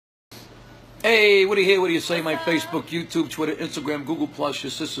Hey, what do you hear? What do you say? My Facebook, YouTube, Twitter, Instagram, Google Plus, your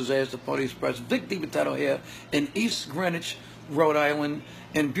sister's ass, the party express. Vic Dibitetto here in East Greenwich, Rhode Island,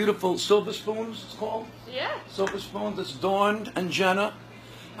 in beautiful Silver Spoons, it's called? Yeah. Silver Spoons. It's Dawn and Jenna.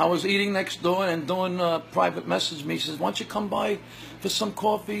 I was eating next door, and Dawn private messaged me. She says, why don't you come by for some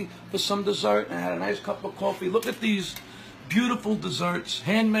coffee, for some dessert? And I had a nice cup of coffee. Look at these beautiful desserts,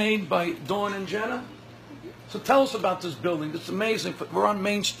 handmade by Dawn and Jenna. So tell us about this building. It's amazing. We're on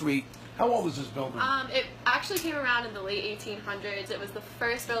Main Street. How old is this building? It actually came around in the late 1800s. It was the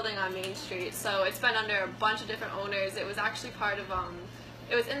first building on Main Street, so it's been under a bunch of different owners. It was actually part of,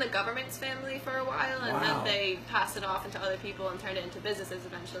 it was in the government's family for a while, and then they passed it off into other people and turned it into businesses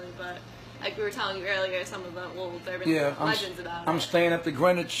eventually, but like we were telling you earlier, some of the old urban legends about it. I'm staying at the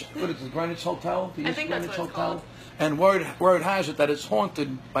Greenwich, what is it, the Greenwich Hotel? The I East think Greenwich that's what Hotel. it's called. And word has it that it's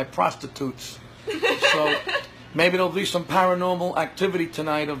haunted by prostitutes. So maybe there'll be some paranormal activity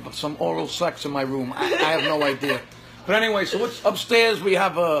tonight of some oral sex in my room. I have no idea. But anyway, so what's upstairs? We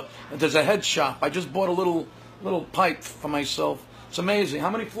have there's a head shop. I just bought a little pipe for myself. It's amazing. How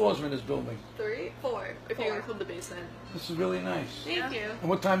many floors are in this building? 4, if you include the basement. This is really nice. Thank you. And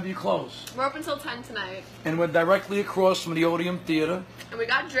what time do you close? We're open until 10 tonight. And we're directly across from the Odeum Theater. And we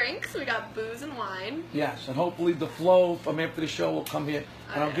got drinks, we got booze and wine. Yes, and hopefully the flow from after the show will come here,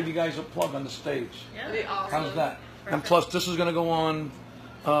 and I'll give you guys a plug on the stage. Yeah. That'd be awesome. How's that? Perfect. And plus, this is going to go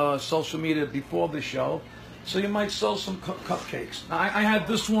on social media before the show, so you might sell some cupcakes. Now, I had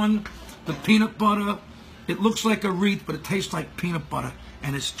this one, the peanut butter. It looks like a wreath, but it tastes like peanut butter,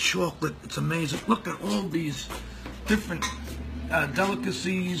 and it's chocolate. It's amazing. Look at all these different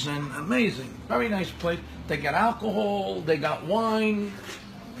delicacies, and amazing. Very nice place. They got alcohol. They got wine.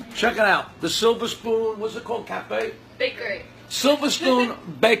 Check it out. The Silver Spoon. What's it called? Cafe? Bakery. Silver Spoon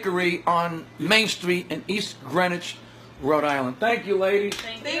Bakery on Main Street in East Greenwich, Rhode Island. Thank you, ladies.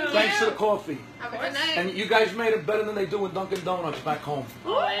 Thank you. Thanks for the coffee. Have a good night. And you guys made it better than they do in Dunkin' Donuts back home.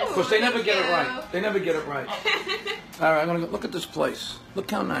 Of course, they never get it right. They never get it right. All right, I'm going to look at this place. Look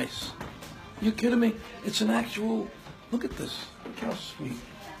how nice. You kidding me? It's an actual, look at this. Look how sweet.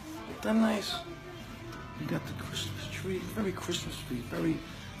 Isn't that nice? You got the Christmas tree, very Christmas tree,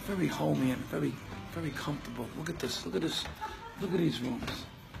 very homey and very comfortable. Look at this, look at this, look at these rooms.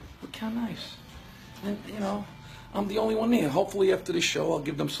 Look how nice. And, you know, I'm the only one here. Hopefully after the show I'll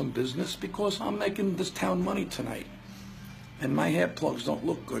give them some business because I'm making this town money tonight. And my hair plugs don't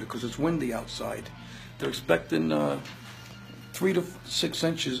look good because it's windy outside. They're expecting 3 to 6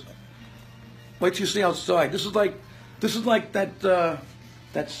 inches. Wait till you see outside. This is like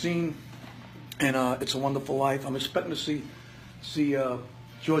that scene in It's a Wonderful Life. I'm expecting to see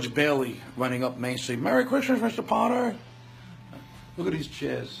George Bailey running up Main Street. Merry Christmas, Mr. Potter. Look at these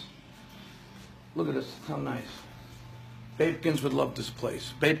chairs. Look at this. How nice. Babekins would love this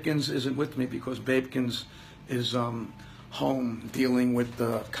place. Babekins isn't with me because Babekins is home dealing with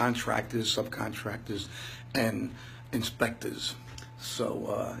contractors, subcontractors, and inspectors.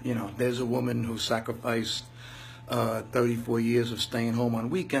 So, you know, there's a woman who sacrificed 34 years of staying home on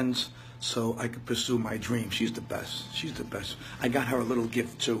weekends so I could pursue my dream. She's the best. She's the best. I got her a little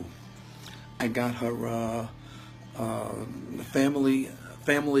gift, too. I got her a Family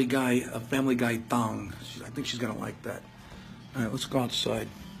Guy thong. I think she's going to like that. All right, let's go outside.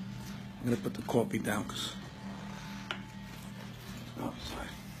 I'm going to put the coffee down because outside.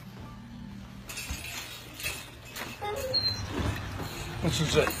 This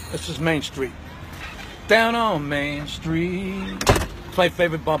is it. This is Main Street. Down on Main Street. It's my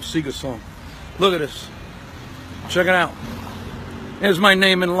favorite Bob Seger song. Look at this. Check it out. Here's my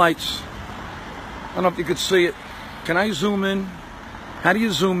name in lights. I don't know if you could see it. Can I zoom in? How do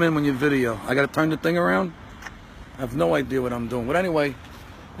you zoom in when you video? I got to turn the thing around? I have no idea what I'm doing. But anyway,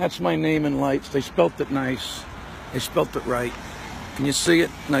 that's my name in lights. They spelt it nice. They spelt it right. Can you see it?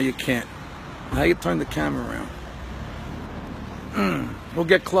 No, you can't. How you turn the camera around? We'll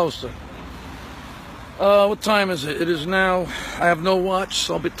get closer. What time is it? It is now, I have no watch,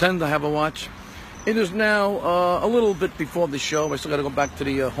 so I'll pretend I have a watch. It is now a little bit before the show. I still got to go back to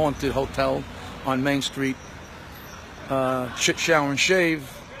the haunted hotel on Main Street. Shit, shower, and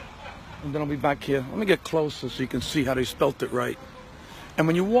shave. And then I'll be back here. Let me get closer so you can see how they spelt it right. And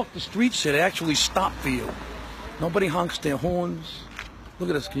when you walk the streets here, they actually stop for you. Nobody honks their horns. Look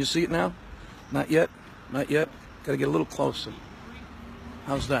at this. Can you see it now? Not yet. Not yet. Got to get a little closer.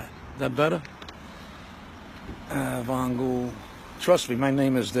 How's that? Is that better? Vangul. Trust me, my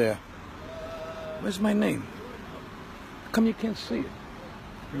name is there. Where's my name? How come you can't see it?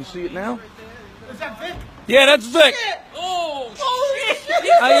 Can you see it now? Is that Vic? Yeah, that's Vic. Oh,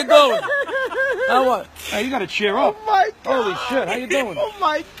 How you doing? How what? Hey, you gotta cheer up. Oh my God. Holy shit, how you doing? Oh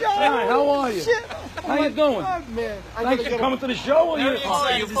my God. Hi, how are you? Shit. How you doing? God, man. Thanks for coming to the show, or you're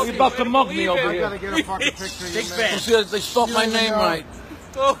about to mug me over I here? gotta get a fucking picture of you, man. See, they spelled my name right.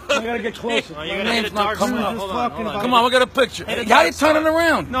 I gotta get closer. My name's not coming up. Come on, we got a picture. How you turning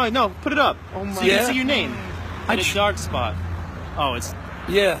around? No, put it up. Oh my So you can see your name. I Hit a dark spot. Oh, it's...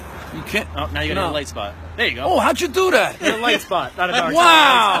 Yeah, you can't. Oh, now you got a light spot. There you go. Oh, how'd you do that? It's a light spot, not a dark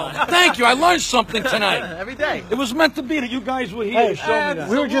Wow! spot. Thank you. I learned something tonight. Every day. It was meant to be that you guys were here to show me that.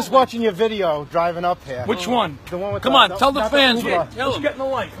 We were just watching your video driving up here. Which one? The one with Come the- on, tell the not fans. Uber. Let's get in the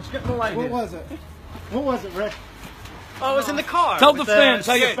light. Let's get in the light What here. was it? What was it, Rick? Oh, it was in the car. Tell the fans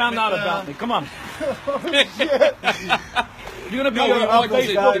how you found out about me. Come on. You're gonna be on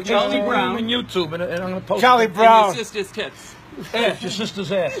Facebook, Charlie Brown, and YouTube, and I'm gonna post Charlie it. Brown. And your sister's tits. Ass, your sister's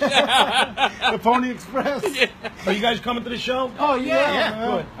ass. The Pony Express. Are you guys coming to the show? Oh, yeah. Yeah.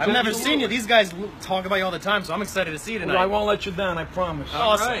 Good. I've never seen you. These guys talk about you all the time, so I'm excited to see you tonight. I won't let you down, I promise.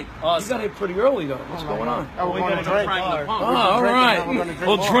 Awesome. You Awesome. got here pretty early, though. What's going on? Oh, we're going to drink. Oh, all right.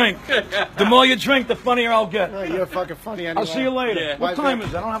 We'll drink. The more you drink, the funnier I'll get. Oh, you're fucking funny anyway. I'll see you later. Yeah. What time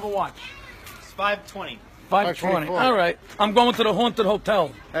is it? I don't have a watch. It's 5:20. 5:20. All right. I'm going to the Haunted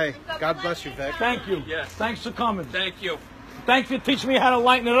Hotel. Hey, God bless you, Vic. Thank you. Yes. Thanks for coming. Thank you. Thanks for teaching me how to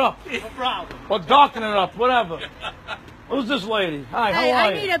lighten it up. No problem. Or darken it up, whatever. Who's this lady? Hi, how Hey, are I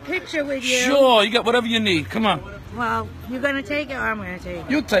you? need a picture with you. Sure, you got whatever you need. Come on. Well, you're gonna take it, or I'm gonna take it.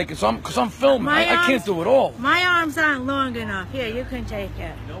 You take it, because I'm filming. My I can't arms- do it all. My arms aren't long enough. Here, you can take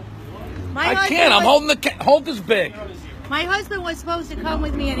it. My I husband can't. I'm was- holding the hold this big. My husband was supposed to come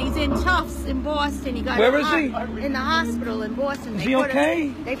with me, and he's in Tufts in Boston. He got Where a is heart he? in the hospital in Boston. Is he okay?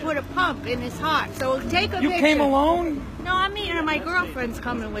 They put a pump in his heart. So take a You picture. came alone? No, I'm meeting, and my girlfriend's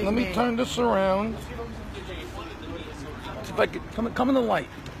coming with Let me turn this around. See if I can come in the light.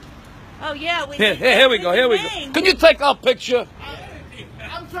 Oh yeah, we Here we go. Here we go. Can you take our picture?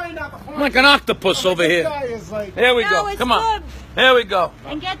 I'm trying not to I'm like an octopus over This here. guy is like... Here we No, go. it's Come on. good. Here we go.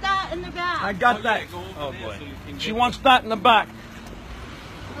 And get that in the back. I got that. Oh boy. She wants that in the back.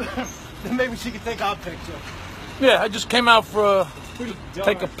 Then maybe she could take our picture. Yeah, I just came out for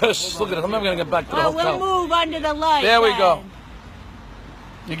take a piss. Look at it. I'm never gonna get back to the Well, hotel. we'll move under the light. There we then. go.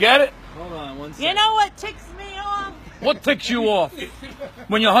 You get it? Hold on one second. You know what ticks me off? What ticks you off?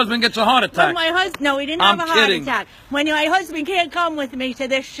 When your husband gets a heart When attack. my husband, no, he didn't I'm have a heart kidding. attack. When my husband can't come with me to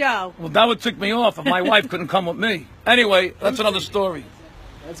this show. Well, that would tick me off if my wife couldn't come with me. Anyway, that's another story.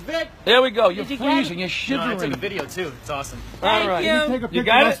 That's Vic. Here we go. You're Did you get freezing. You're No, I took a shivering. video too. It's awesome. All right. you. Take a picture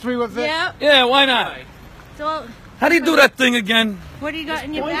got of us it? three with Vic. Yep. Yeah, why not? So, How do you do that thing again? what do you got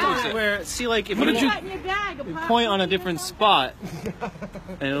in your Point bag? where, see, like if What you did What you- got in your bag? A pop- point on a different spot,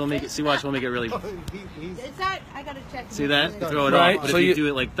 and it'll make it. See, watch, it'll make it really. Is that? I gotta check. See that? You throw it Right, off, but so if you you- do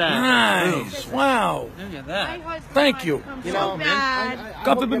it like that, Nice. Wow. look at My that. husband Thank wants you. to come You so know, bad.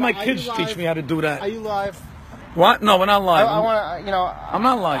 God forbid my kids teach me how to do Are that. you live? What? No, we're not live. I want to, you know... I'm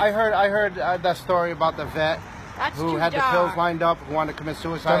not live. I heard that story about the vet That's who too had the dark. pills lined up, who wanted to commit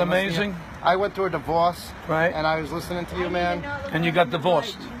suicide. Is that Listening to you. amazing? I went through a divorce, Right. and I was listening to you, man. And you got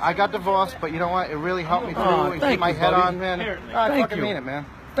divorced. I got divorced, but you know what? It really helped me through Oh, and thank keep my you, head buddy. on, man. I Thank fucking you. mean it, man.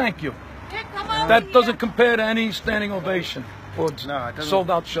 Thank you. Hey, come over That here. doesn't compare to any standing ovation or No, it doesn't.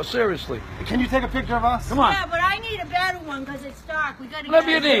 sold out show. Seriously. Can you take a picture of us? Come on. Yeah, but I need a better one because it's dark. We gotta Whatever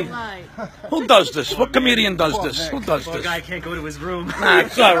get you it need. light. Who does this? What comedian does Poor this? Vic. Who does Well, the this? guy can't go to his room. Nah,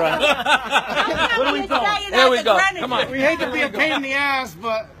 it's all right. What are we doing? Here we go. Come on. We hate to be a pain in the ass,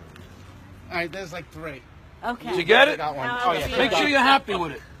 but... All right, there's like three. Okay. Did you get it? Got one. No, Oh, yeah. it's Make sure you're happy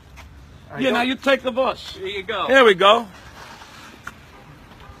with it. Yeah, now you take the bus. Here you go. Here we go.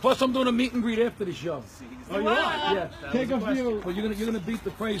 Plus, I'm doing a meet and greet after the show. Oh, you are? Yeah. Take a view. Well, you're gonna beat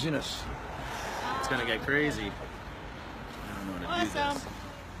the craziness. It's gonna get crazy. Awesome.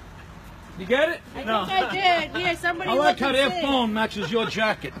 You get it? I think I did. Here, somebody I like look how and their see. phone matches your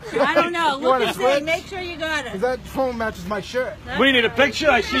jacket. I don't know. Look wanna and see. switch? Make sure you got it. That phone matches my shirt. We need a picture.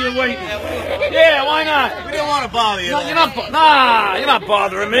 I see you waiting. Yeah, why not? We didn't want to bother you. No, you're not. Nah, you're not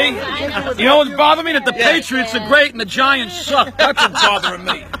bothering me. You know what's bothering me? That the Patriots are great and the Giants suck. That's what's bothering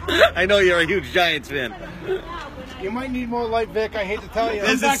me. I know you're a huge Giants fan. You might need more light, Vic. I hate to tell you.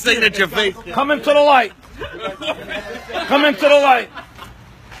 This is signature face. Come into the light. Come into the light.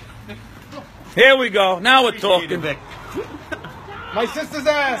 Here we go. Now we're talking. My sister's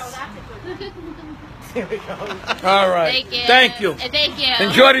ass. All right. Thank you. Thank you. Thank you.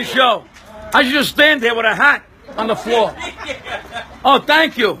 Enjoy the show. I should just stand there with a hat on the floor. Oh,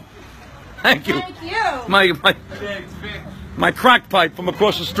 thank you. Thank you. Thank you. My crack pipe from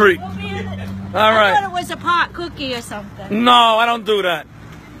across the street. All I thought right. it was a pot cookie or something. No, I don't do that.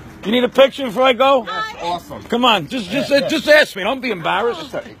 You need a picture before I go? That's awesome. Come on, just ask me. Don't be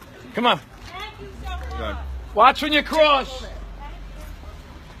embarrassed. Come on. Thank you so much. Watch when you cross.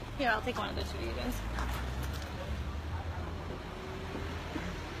 Here, I'll take one of the two, you guys.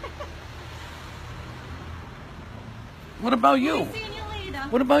 What about you? Seeing you later.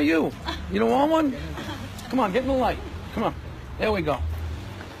 What about you? You don't want one? Come on, get in the light. Come on. There we go.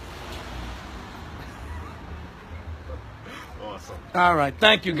 Awesome. All right.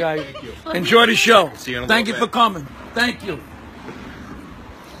 Thank you, guys. Enjoy the show. See you in a Thank you little for bit. coming. Thank you.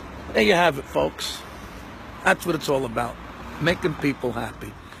 There you have it, folks. That's what it's all about. Making people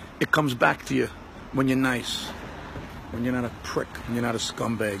happy. It comes back to you when you're nice. When you're not a prick. When you're not a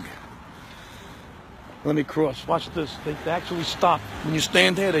scumbag. Let me cross. Watch this. They actually stop. When you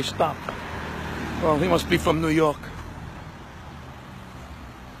stand there, they stop. Well, he must be from New York.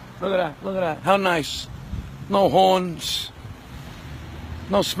 Look at that. Look at that. How nice. No horns.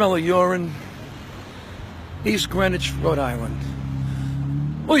 No smell of urine. East Greenwich, Rhode Island.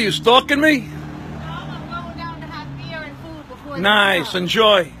 Oh, you stalking me? No, I'm going down to have beer and food before the Nice. show.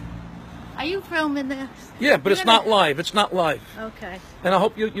 Enjoy. Are you filming this? Yeah, but it's not live. It's not live. Okay. And I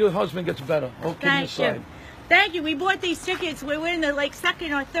hope your husband gets better. Oh, give me a Thank side. you. Thank you. We bought these tickets. We were in the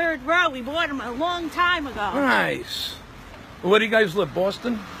second or third row. We bought them a long time ago. Nice. Where do you guys live?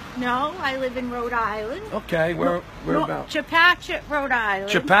 Boston? No, I live in Rhode Island. Okay. Whereabouts? Chepachet, Rhode Island.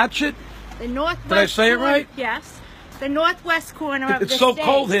 Chepachet? The northwest. Did I say it corner- right? Yes. The northwest corner of It's the so state.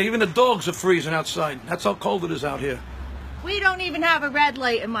 cold here. Even the dogs are freezing outside. That's how cold it is out here. We don't even have a red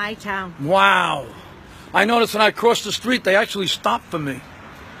light in my town. Wow. I noticed when I crossed the street, they actually stopped for me.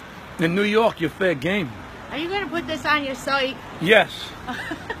 In New York, you're fair game. Are you going to put this on your site? Yes.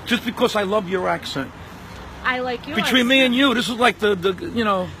 Just because I love your accent. I like yours. Between me and you, this is like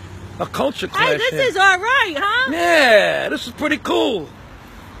the a culture clash. Hey, this here. is all right, huh? Yeah, this is pretty cool.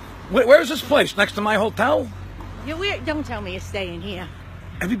 Where's this place? Next to my hotel? You're weird. Don't tell me you're staying here.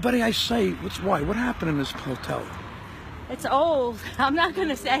 Everybody I say, why? What happened in this hotel? It's old. I'm not going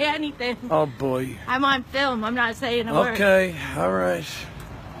to say anything. Oh, boy. I'm on film. I'm not saying a word. Okay, all right.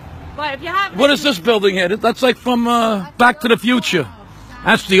 But if you have... What is this building here? That's like from Back to the Future.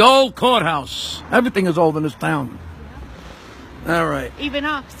 That's the old courthouse. Everything is old in this town. All right. Even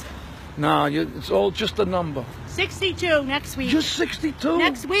us. No, it's all just a number. 62 next week. Just 62?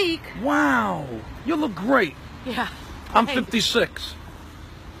 Next week. Wow. You look great. Yeah. I'm Hey, 56.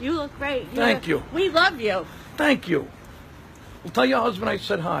 You look great. Thank you. We love you. Thank you. Well, tell your husband I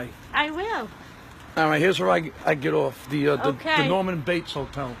said hi. I will. All right, here's where I get off. The Okay. Norman Bates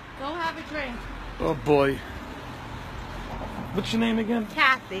Hotel. Go have a drink. Oh, boy. What's your name again?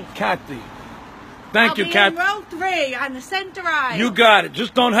 Kathy. Kathy. Thank you, I'll Kathy. be in row 3 on the center aisle. You got it.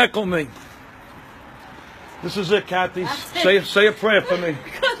 Just don't heckle me. This is it, Kathy. That's it. Say a prayer for me.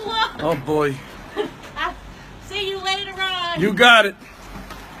 Good luck. Oh, boy. See you later on. You got it.